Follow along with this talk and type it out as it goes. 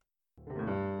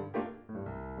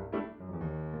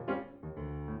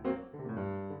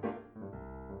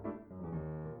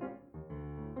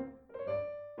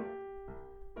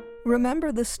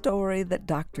Remember the story that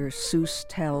Dr. Seuss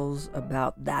tells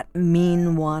about that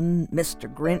mean one, Mr.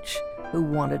 Grinch, who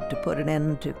wanted to put an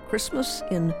end to Christmas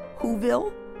in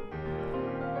Whoville?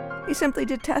 He simply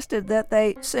detested that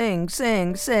they sing,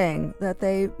 that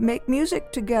they make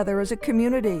music together as a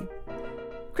community.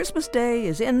 Christmas Day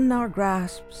is in our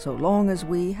grasp, so long as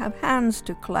we have hands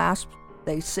to clasp,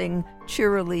 they sing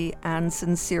cheerily and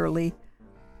sincerely.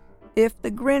 If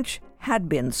the Grinch had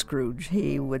been Scrooge,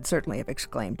 he would certainly have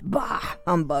exclaimed, "Bah,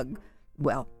 humbug!"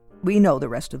 Well, we know the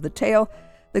rest of the tale.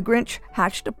 The Grinch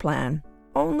hatched a plan,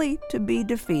 only to be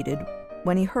defeated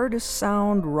when he heard a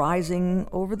sound rising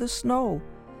over the snow.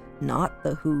 Not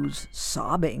the Who's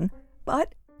sobbing,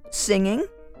 but singing,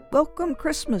 "Welcome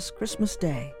Christmas, Christmas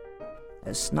Day."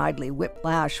 As Snidely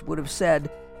Whiplash would have said,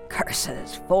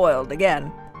 "Curses, foiled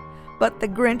again." But the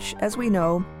Grinch, as we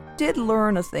know, did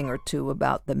learn a thing or two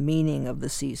about the meaning of the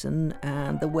season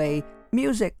and the way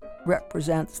music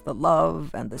represents the love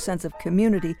and the sense of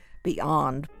community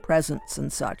beyond presents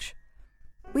and such.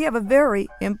 We have a very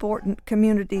important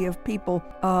community of people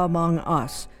among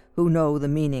us who know the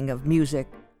meaning of music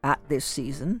at this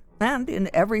season and in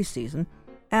every season,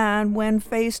 and when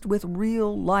faced with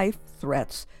real life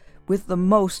threats with the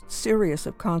most serious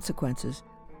of consequences,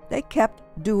 they kept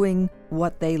doing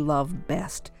what they love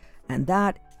best, and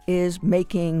that is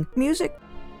making music.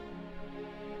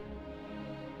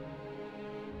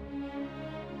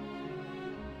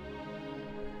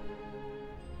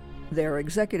 Their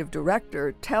executive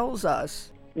director tells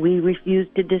us, "We refuse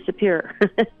to disappear."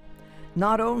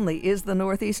 Not only is the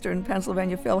Northeastern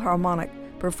Pennsylvania Philharmonic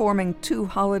performing 2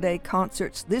 holiday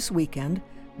concerts this weekend,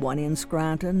 one in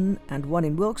Scranton and one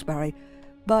in Wilkes-Barre,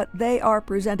 but they are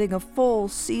presenting a full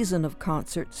season of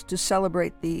concerts to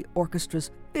celebrate the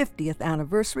orchestra's 50th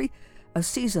anniversary, a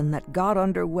season that got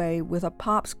underway with a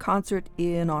Pops concert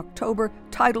in October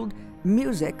titled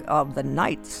Music of the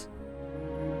Nights.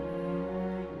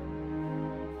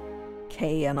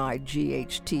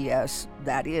 KNIGHTS,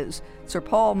 that is, Sir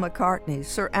Paul McCartney,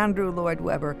 Sir Andrew Lloyd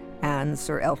Webber, and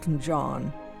Sir Elton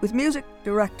John, with music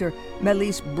director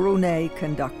Melisse Brunet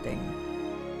conducting.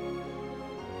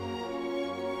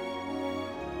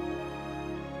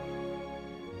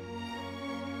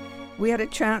 We had a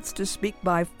chance to speak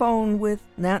by phone with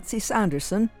Nancy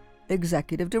Sanderson,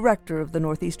 executive director of the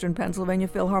Northeastern Pennsylvania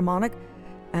Philharmonic,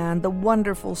 and the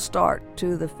wonderful start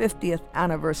to the 50th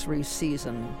anniversary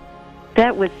season.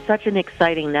 That was such an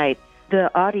exciting night.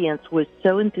 The audience was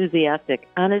so enthusiastic.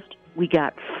 Honest, we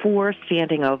got 4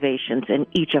 standing ovations, and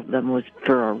each of them was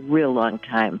for a real long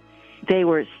time. They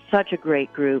were such a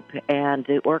great group, and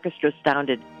the orchestra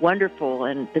sounded wonderful,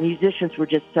 and the musicians were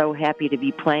just so happy to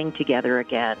be playing together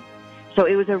again. So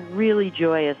it was a really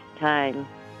joyous time.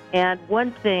 And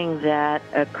one thing that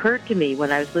occurred to me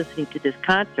when I was listening to this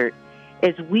concert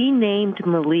is we named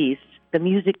Melisse the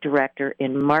music director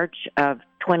in March of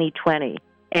 2020.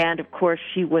 And, of course,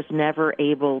 she was never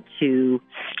able to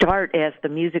start as the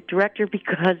music director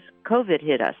because COVID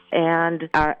hit us, and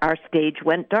our stage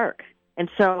went dark. And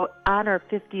so on our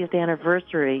 50th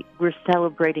anniversary, we're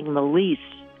celebrating Melisse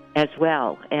as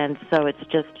well. And so it's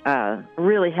just a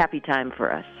really happy time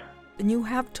for us. And you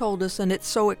have told us, and it's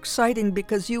so exciting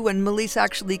because you and Melisse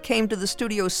actually came to the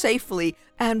studio safely.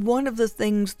 And one of the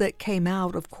things that came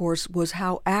out, of course, was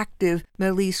how active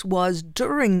Melisse was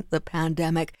during the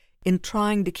pandemic in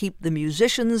trying to keep the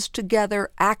musicians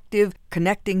together, active,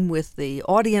 connecting with the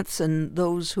audience and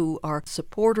those who are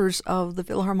supporters of the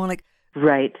Philharmonic.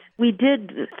 Right. We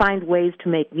did find ways to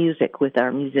make music with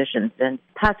our musicians. And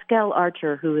Pascal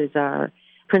Archer, who is our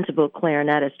principal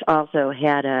clarinetist, also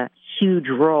had a huge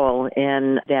role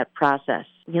in that process.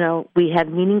 You know, we had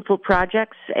meaningful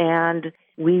projects, and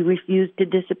we refused to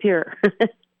disappear.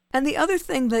 And the other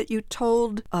thing that you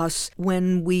told us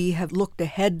when we have looked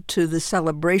ahead to the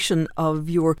celebration of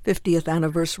your 50th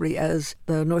anniversary as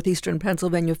the Northeastern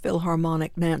Pennsylvania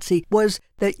Philharmonic, Nancy, was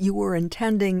that you were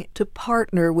intending to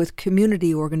partner with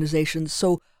community organizations.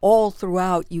 So all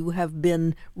throughout you have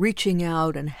been reaching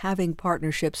out and having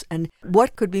partnerships. And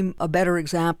what could be a better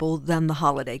example than the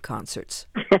holiday concerts?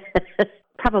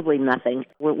 Probably nothing.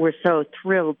 We're so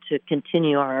thrilled to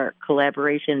continue our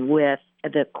collaboration with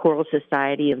the Choral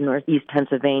Society of Northeast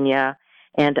Pennsylvania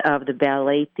and of the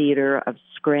Ballet Theater of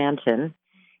Scranton.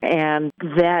 And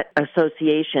that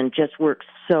association just works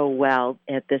so well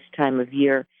at this time of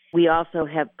year. We also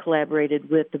have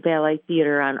collaborated with the Ballet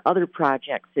Theater on other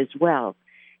projects as well.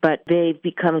 But they've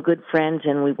become good friends,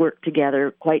 and we work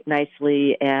together quite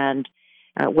nicely. And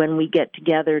when we get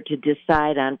together to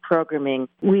decide on programming,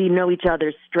 we know each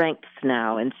other's strengths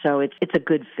now, and so it's a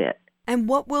good fit. And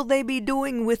what will they be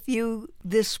doing with you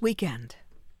this weekend?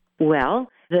 Well,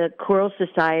 The Choral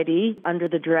Society, under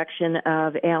the direction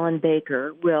of Alan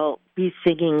Baker, will be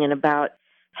singing in about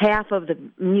half of the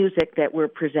music that we're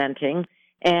presenting,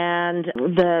 and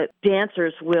the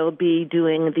dancers will be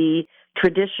doing the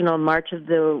traditional March of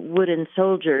the Wooden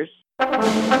Soldiers.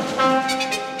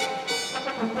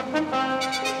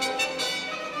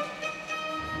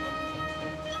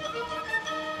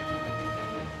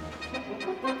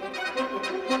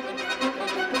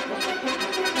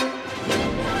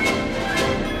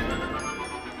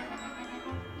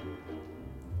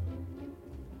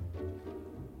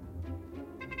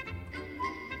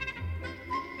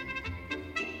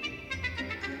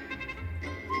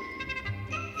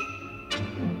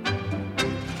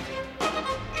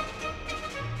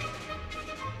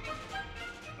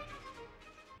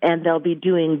 And they'll be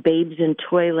doing Babes in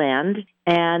Toyland,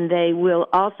 and they will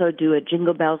also do a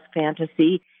Jingle Bells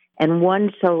Fantasy, and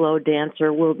one solo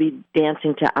dancer will be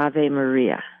dancing to Ave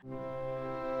Maria.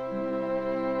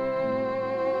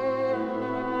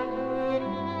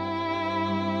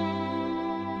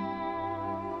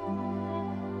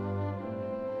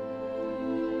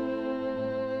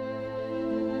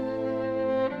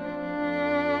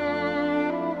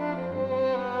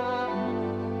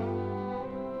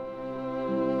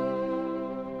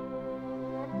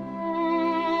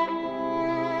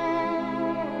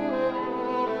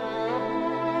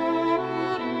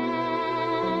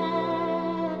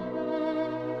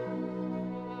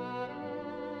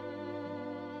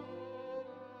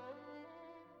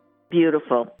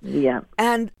 Beautiful, yeah.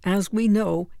 And as we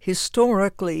know,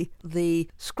 historically, the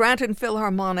Scranton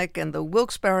Philharmonic and the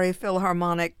Wilkes-Barre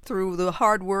Philharmonic, through the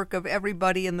hard work of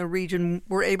everybody in the region,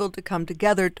 were able to come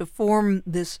together to form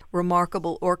this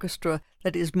remarkable orchestra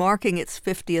that is marking its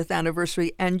 50th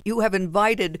anniversary. And you have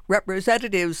invited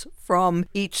representatives from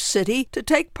each city to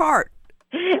take part.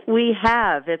 We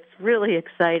have. It's really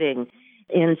exciting.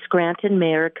 In Scranton,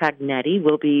 Mayor Cognetti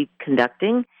will be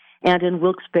conducting, and in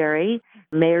Wilkes-Barre,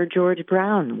 Mayor George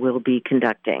Brown will be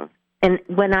conducting. And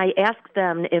when I asked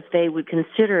them if they would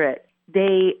consider it,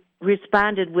 they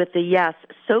responded with a yes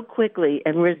so quickly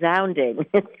and resounding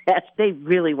that they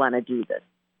really want to do this.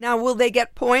 Now, will they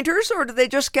get pointers, or do they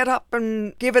just get up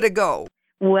and give it a go?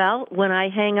 Well, when I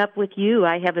hang up with you,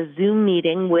 I have a Zoom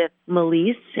meeting with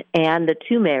Melise and the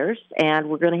two mayors, and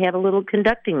we're going to have a little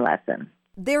conducting lesson.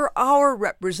 They're our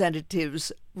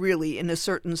representatives, really, in a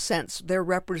certain sense. They're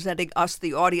representing us,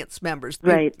 the audience members.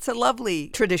 Right. It's a lovely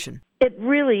tradition. It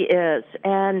really is.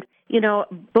 And,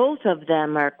 both of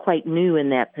them are quite new in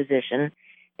that position.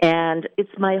 And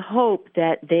it's my hope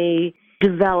that they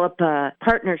develop a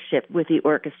partnership with the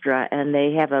orchestra and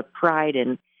they have a pride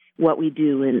in what we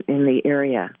do in the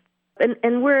area.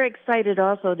 And we're excited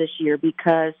also this year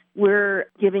because we're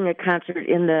giving a concert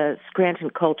in the Scranton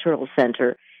Cultural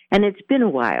Center. And it's been a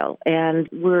while, and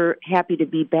we're happy to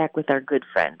be back with our good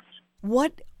friends.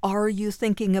 What are you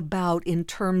thinking about in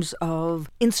terms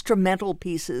of instrumental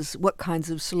pieces? What kinds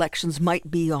of selections might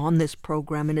be on this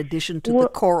program in addition to the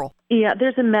choral? Yeah,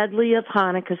 there's a medley of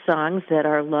Hanukkah songs that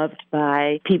are loved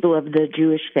by people of the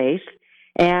Jewish faith.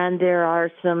 And there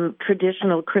are some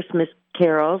traditional Christmas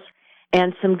carols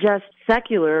and some just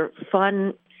secular,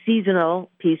 fun,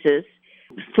 seasonal pieces.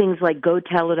 Things like Go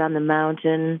Tell It on the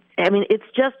Mountain. I mean, it's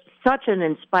just such an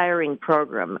inspiring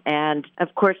program. And,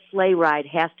 of course, Sleigh Ride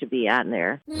has to be on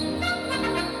there.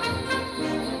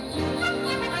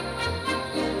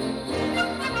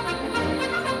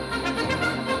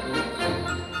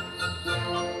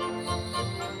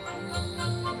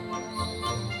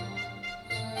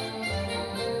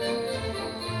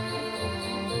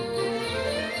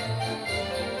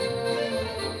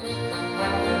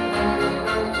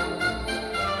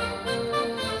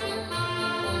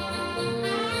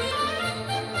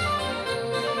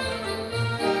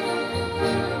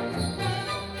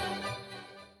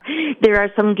 There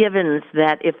are some givens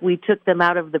that if we took them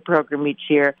out of the program each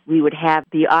year, we would have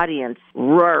the audience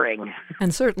roaring.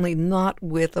 And certainly not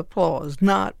with applause,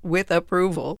 not with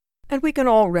approval. And we can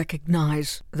all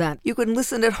recognize that. You can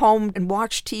listen at home and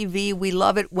watch TV. We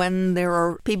love it when there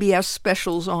are PBS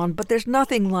specials on, but there's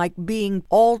nothing like being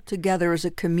all together as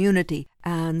a community.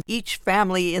 And each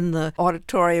family in the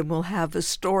auditorium will have a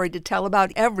story to tell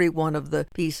about every one of the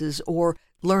pieces or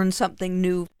learn something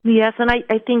new. Yes, and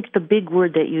I think the big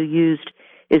word that you used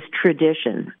is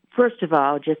tradition. First of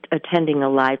all, just attending a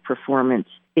live performance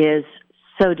is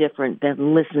so different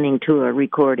than listening to a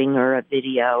recording or a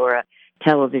video or a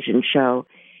television show.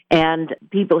 And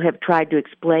people have tried to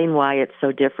explain why it's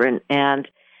so different. And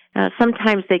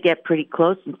sometimes they get pretty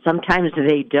close and sometimes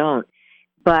they don't.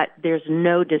 But there's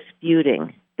no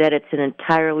disputing that it's an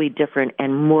entirely different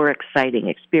and more exciting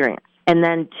experience. And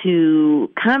then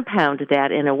to compound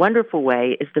that in a wonderful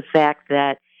way is the fact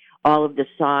that all of the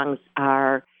songs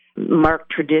are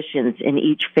marked traditions in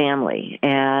each family,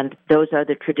 and those are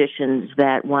the traditions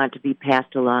that want to be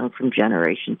passed along from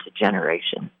generation to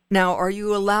generation. Now, are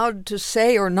you allowed to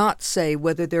say or not say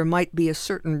whether there might be a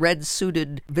certain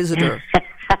red-suited visitor?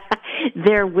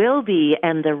 There will be,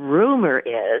 and the rumor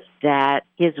is that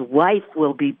his wife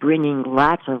will be bringing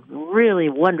lots of really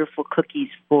wonderful cookies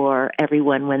for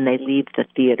everyone when they leave the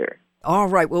theater. All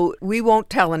right, well, we won't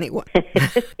tell anyone.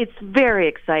 It's very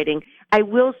exciting. I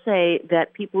will say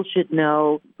that people should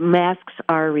know masks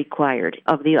are required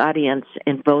of the audience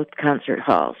in both concert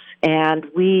halls. And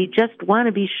we just want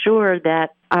to be sure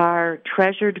that our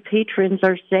treasured patrons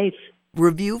are safe.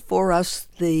 Review for us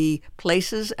the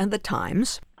places and the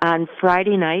times. On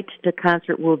Friday night, the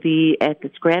concert will be at the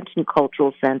Scranton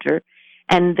Cultural Center,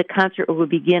 and the concert will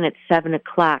begin at 7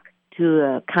 o'clock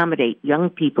to accommodate young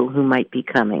people who might be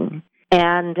coming.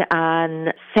 And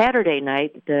on Saturday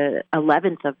night, the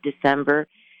 11th of December,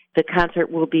 the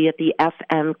concert will be at the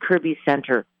FM Kirby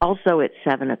Center, also at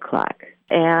 7 o'clock.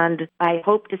 And I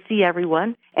hope to see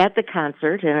everyone at the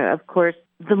concert, and of course,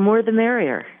 the more the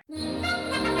merrier.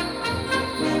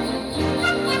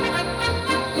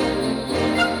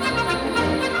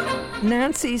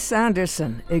 Nancy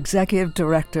Sanderson, Executive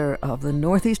Director of the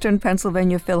Northeastern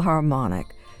Pennsylvania Philharmonic,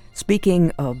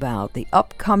 speaking about the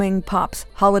upcoming Pops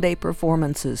holiday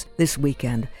performances this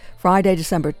weekend, Friday,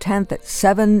 December 10th at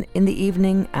 7 in the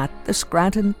evening at the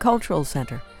Scranton Cultural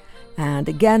Center, and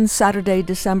again Saturday,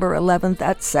 December 11th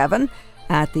at 7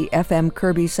 at the FM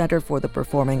Kirby Center for the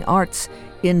Performing Arts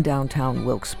in downtown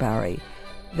Wilkes-Barre.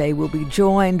 They will be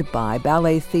joined by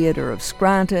Ballet Theater of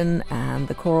Scranton and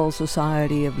the Choral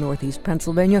Society of Northeast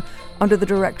Pennsylvania under the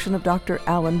direction of Dr.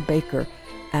 Alan Baker.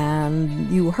 And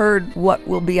you heard what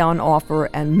will be on offer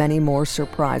and many more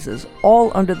surprises, all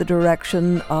under the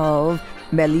direction of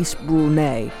Melisse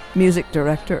Brunet, Music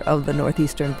Director of the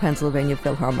Northeastern Pennsylvania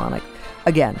Philharmonic.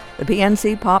 Again, the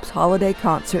PNC Pops Holiday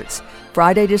Concerts,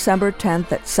 Friday, December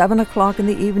 10th at 7 o'clock in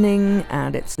the evening,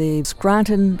 and it's the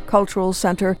Scranton Cultural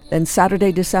Center. Then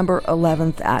Saturday, December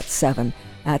 11th at 7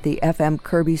 at the FM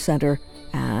Kirby Center,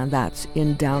 and that's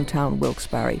in downtown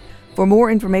Wilkes-Barre. For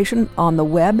more information on the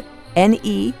web,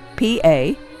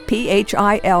 nepaphil.org,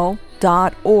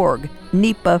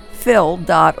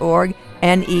 nepaphil.org,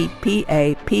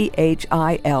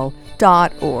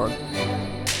 nepaphil.org.